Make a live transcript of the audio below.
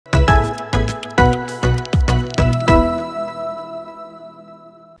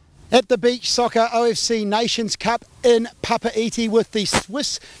At the Beach Soccer OFC Nations Cup in Papeete with the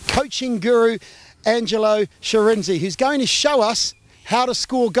Swiss coaching guru Angelo Schirinzi, who's going to show us how to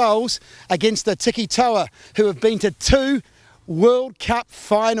score goals against the Tiki Toa, who have been to 2 World Cup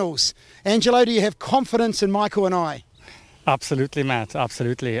finals. Angelo, do you have confidence in Michael and I? Absolutely, Matt,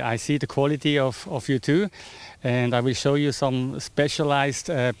 absolutely. I see the quality of you too, and I will show you some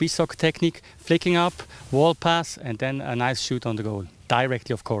specialized beach soccer technique, flicking up, wall pass, and then a nice shoot on the goal,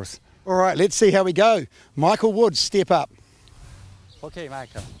 directly of course. All right, let's see how we go. Michael Woods, step up. Okay,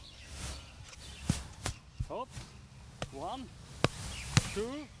 Michael. Hop. 1, 2,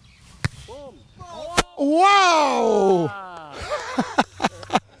 boom. Wow! Ah.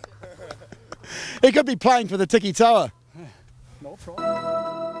 He could be playing for the Tiki Toa. No problem. Come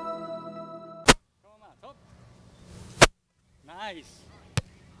on, hop. Nice.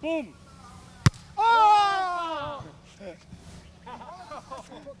 Boom. Oh!